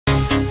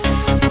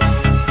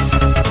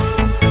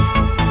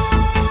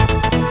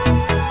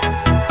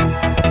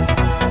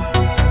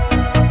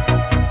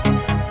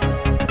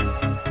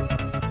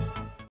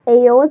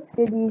Hey, yo, what's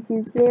good,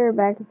 YouTube? Today we're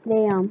back, and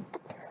today,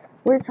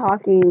 we're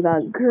talking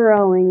about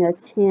growing a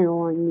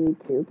channel on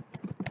YouTube.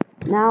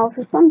 Now,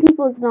 for some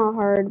people it's not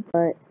hard,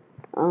 but,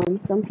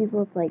 some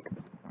people it's, like,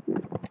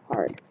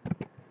 hard.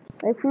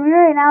 Like, for me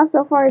right now,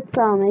 so far it's,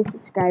 8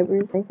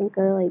 subscribers. I think,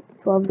 like,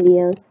 12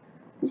 videos,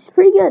 which is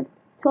pretty good.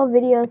 12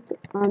 videos,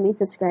 8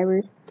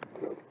 subscribers.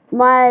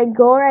 My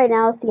goal right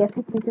now is to get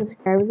 50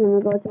 subscribers, and I'm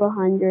gonna go to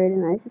 100,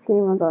 and I just can't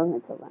even go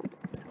until then.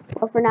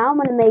 But for now, I'm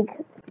gonna make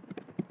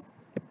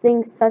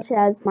things such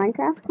as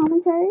Minecraft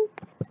commentary,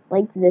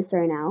 like this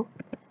right now.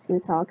 I'm gonna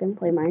talk and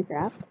play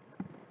Minecraft,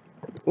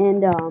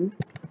 and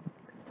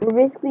we're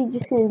basically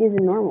just gonna do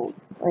the normal.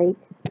 Like,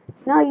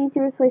 now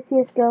YouTubers play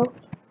CS:GO.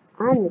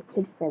 I'm the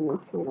kid-friendly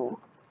channel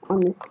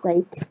on this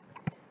site,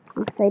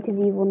 the site of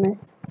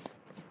evilness.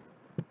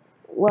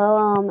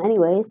 Well,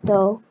 anyway,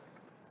 so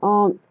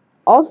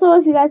also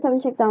if you guys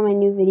haven't checked out my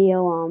new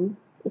video,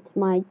 it's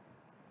my,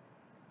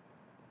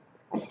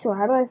 I swear,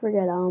 how do I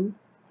forget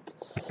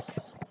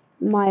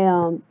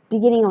my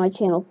beginning of my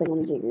channel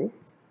thingamajigger.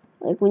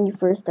 Like when you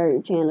first start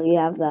your channel, you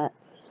have that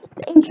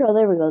the intro.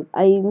 There we go.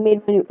 I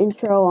made my new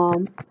intro.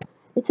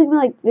 It took me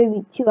like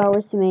maybe 2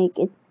 hours to make.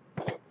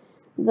 It's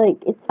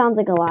like, it sounds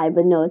like a lie,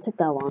 but no, it took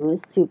that long. It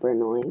was super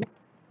annoying.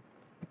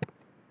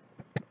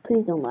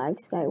 Please don't lag,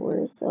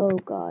 Skywars. Oh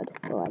god,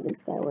 the lag in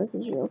Skywars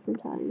is real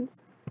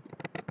sometimes.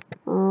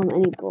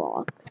 Any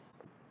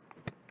blocks?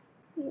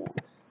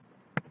 Yes.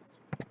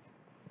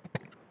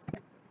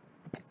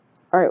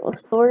 Alright, well,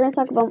 so we're going to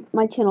talk about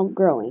my channel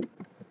growing.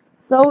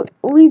 So,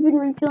 we've been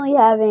recently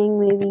having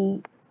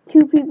maybe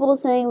 2 people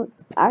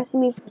asking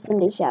me for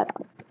Sunday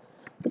shoutouts.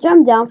 Which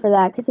I'm down for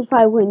that, because if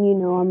I win, you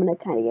know, I'm going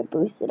to kind of get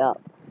boosted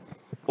up.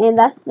 And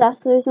that's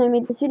the reason I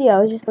made this video. I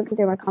was just looking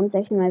through my comment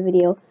section of my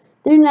video.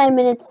 39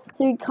 minutes,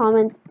 3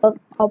 comments, both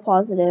all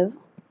positive.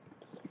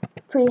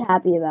 Pretty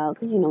happy about,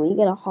 because, you know, when you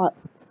get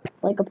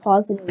a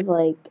positive,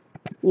 like,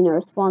 you know,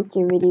 response to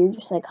your video, you're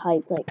just, like,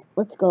 hyped, like,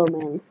 let's go,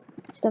 man.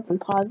 Just got some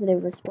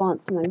positive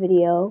response to my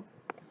video.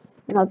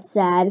 I'm not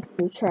sad because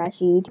you're a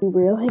trashy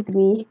YouTuber like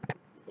me.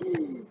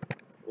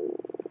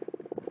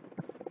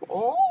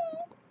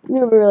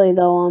 Never really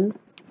though.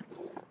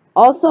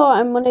 Also,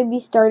 I'm gonna be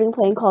starting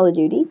playing Call of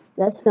Duty.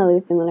 That's another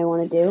thing that I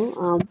want to do.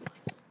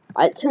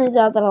 It turns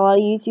out that a lot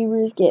of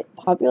YouTubers get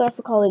popular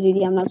for Call of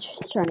Duty. I'm not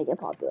just trying to get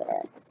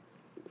popular.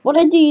 What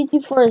I do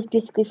YouTube for is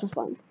basically for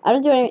fun. I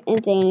don't do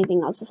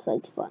anything else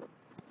besides fun.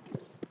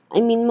 I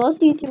mean,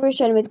 most YouTubers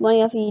try to make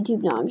money off of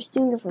YouTube. No, I'm just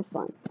doing it for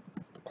fun.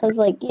 Because,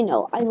 like, you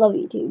know, I love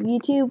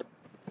YouTube.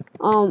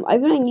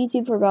 I've been on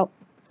YouTube for about,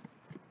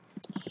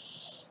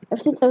 ever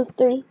since I was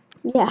 3.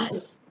 Yeah,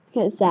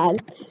 kind of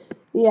sad.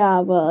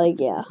 Yeah, but, like,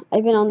 yeah.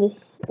 I've been on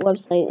this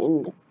website,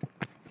 and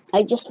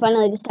I just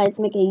finally decided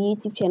to make a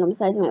YouTube channel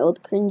besides my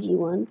old cringy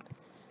one.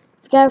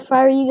 If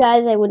I were you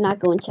guys, I would not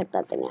go and check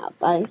that thing out.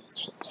 That is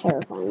just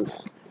terrifying.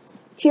 Just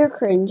pure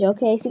cringe,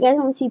 okay? If you guys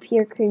want to see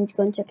pure cringe,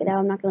 go and check it out.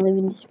 I'm not going to leave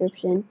in the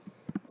description.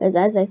 Because,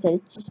 as I said,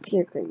 it's just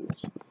pure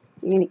cringe.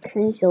 You're going to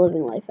cringe the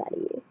living life out of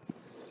you.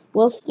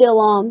 Well,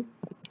 still,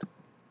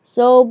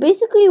 so,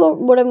 basically,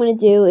 what I'm going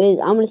to do is,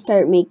 I'm going to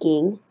start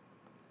making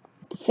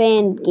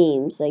fan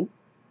games. Like,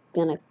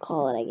 gonna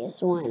call it, I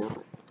guess. Why not?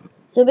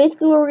 So,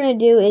 basically, what we're going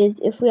to do is,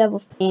 if we have a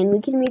fan,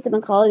 we can make them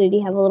on Call of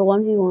Duty, have a little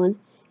 1v1, and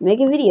make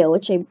a video,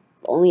 which I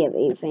only have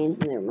 8 fans,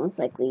 and they're most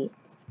likely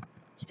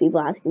just people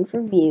asking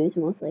for views,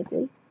 most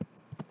likely.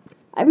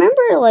 I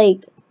remember,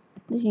 like,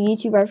 this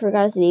YouTuber, I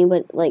forgot his name,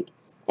 but, like,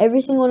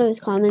 every single one of his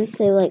comments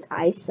say, like,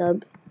 I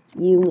sub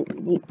you,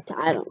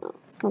 I don't know,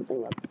 something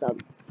about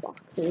sub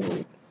boxes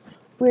and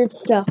weird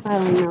stuff, I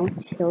don't know,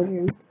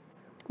 children.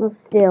 Well,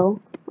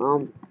 still,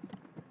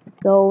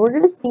 so we're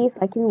gonna see if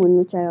I can win,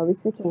 which I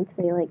obviously can't,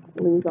 because I, like,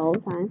 lose all the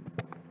time.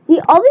 See,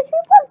 all these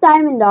people have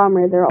diamond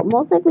armor, they're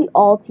most likely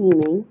all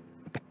teaming.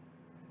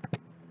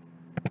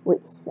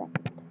 Wait a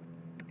second.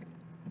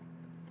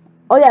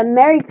 Oh yeah,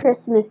 Merry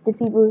Christmas to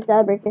people who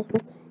celebrate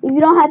Christmas. If you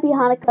don't, Happy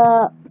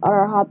Hanukkah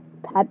or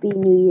Happy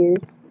New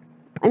Year's.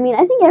 I mean,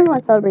 I think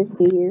everyone celebrates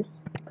New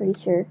Year's. Pretty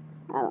sure.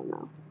 I don't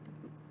know.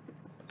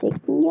 Just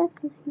taking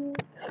guesses here.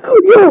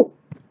 Yo!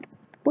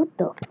 What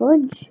the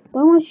fudge?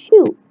 Why won't I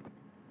shoot?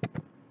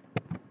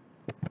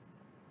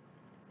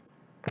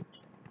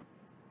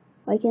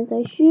 Why can't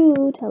I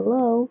shoot?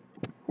 Hello?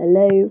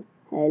 Hello?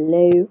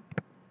 Hello?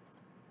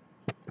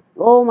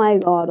 Oh my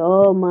god,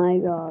 oh my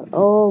god,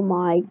 oh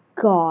my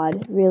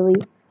god, really?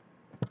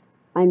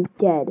 I'm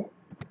dead.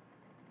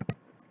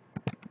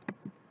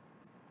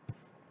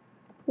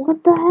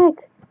 What the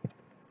heck?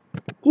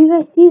 Do you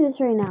guys see this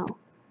right now?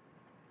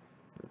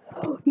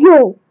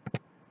 Yo!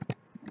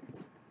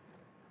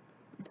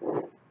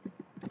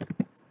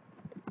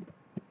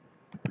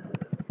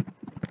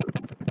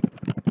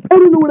 I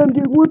don't know what I'm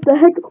doing, what the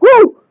heck?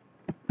 Whoa!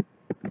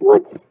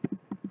 What?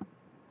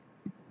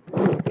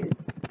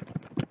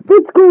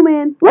 Let's go,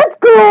 man. Let's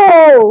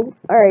go!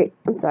 Alright,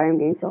 I'm sorry, I'm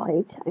getting so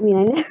hyped. I mean,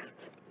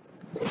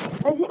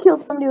 I just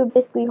killed somebody with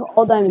basically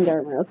all diamond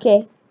armor,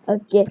 okay?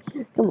 Okay,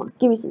 come on,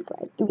 give me some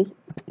pride. Give me some,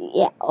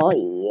 yeah, oh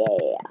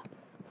yeah.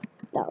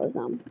 That was,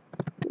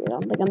 I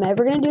don't think I'm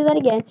ever gonna do that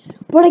again.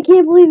 But I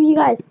can't believe you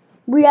guys.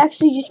 We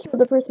actually just killed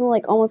the person with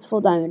like almost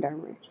full diamond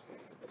armor.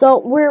 So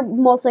we're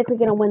most likely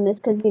gonna win this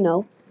because, you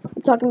know,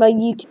 I'm talking about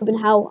YouTube and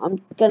how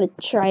I'm gonna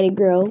try to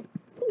grow.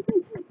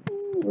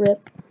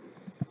 Rip.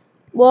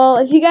 Well,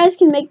 if you guys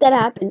can make that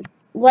happen,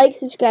 like,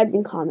 subscribe,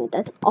 and comment.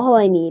 That's all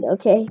I need,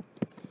 okay?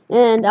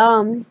 And,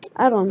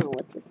 I don't know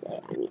what to say.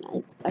 I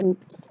mean, I'm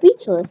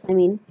speechless. I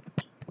mean,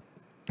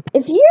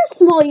 if you're a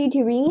small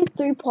YouTuber, you get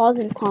 3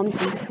 positive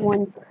comments and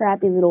 1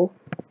 crappy little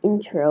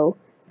intro,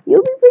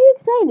 you'll be pretty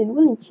excited,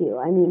 wouldn't you?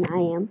 I mean,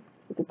 I am,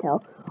 you can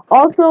tell.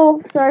 Also,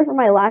 sorry for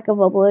my lack of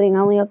uploading. I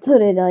only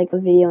uploaded, like, a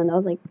video, and that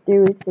was, like, 3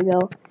 weeks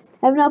ago.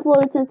 I haven't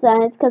uploaded since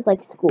then. It's because,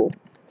 like, school.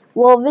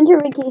 Well, winter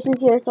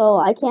vacation's here, so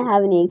I can't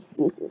have any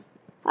excuses.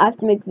 I have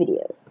to make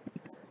videos.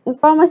 And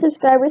for all my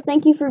subscribers,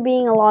 thank you for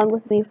being along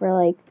with me for,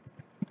 like,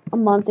 a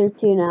month or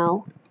 2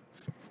 now.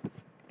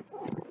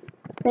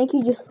 Thank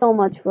you just so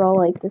much for all,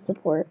 like, the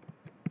support.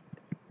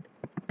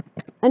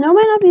 I know it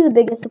might not be the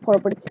biggest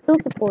support, but it's still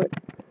support.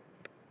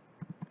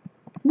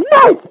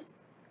 Yes!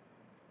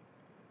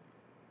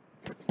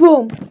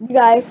 Boom! You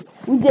guys,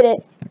 we did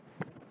it.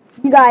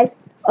 You guys,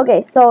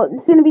 okay, so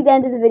this is going to be the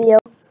end of the video.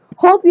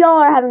 Hope y'all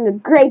are having a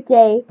great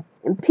day,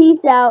 and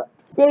peace out,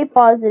 stay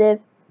positive,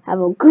 have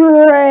a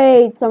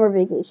great summer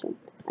vacation.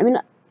 I mean,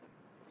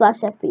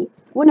 /FB,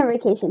 winter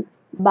vacation.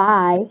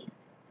 Bye.